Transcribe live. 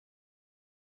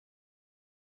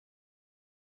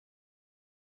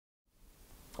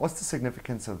What's the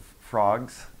significance of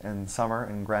frogs and summer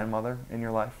and grandmother in your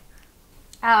life?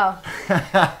 Oh,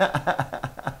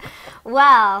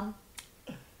 well,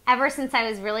 ever since I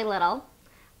was really little,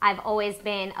 I've always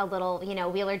been a little,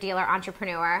 wheeler dealer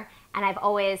entrepreneur, and I've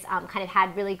always kind of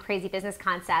had really crazy business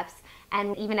concepts.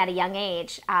 And even at a young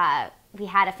age, we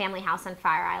had a family house on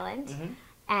Fire Island,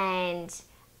 and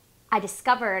I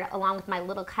discovered, along with my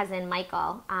little cousin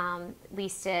Michael, we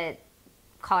used to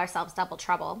call ourselves Double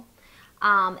Trouble,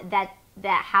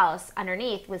 that house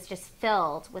underneath was just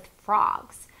filled with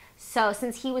frogs. So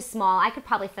since he was small, I could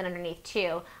probably fit underneath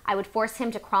too. I would force him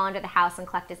to crawl under the house and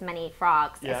collect as many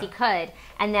frogs as he could.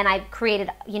 And then I created,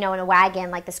 in a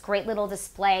wagon, like this great little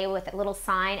display with a little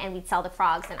sign, and we'd sell the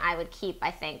frogs, and I would keep,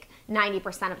 I think,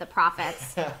 90% of the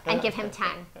profits and give him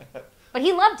 10. But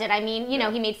he loved it. I mean,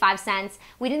 he made 5 cents.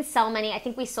 We didn't sell many. I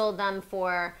think we sold them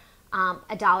for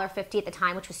 $1.50 at the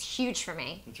time, which was huge for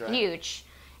me. That's right. Huge.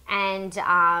 And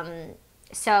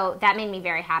so that made me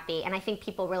very happy. And I think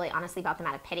people really honestly bought them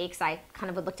out of pity, because I kind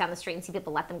of would look down the street and see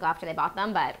people let them go after they bought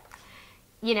them. But,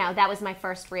 that was my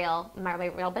first real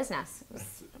business. It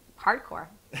was hardcore.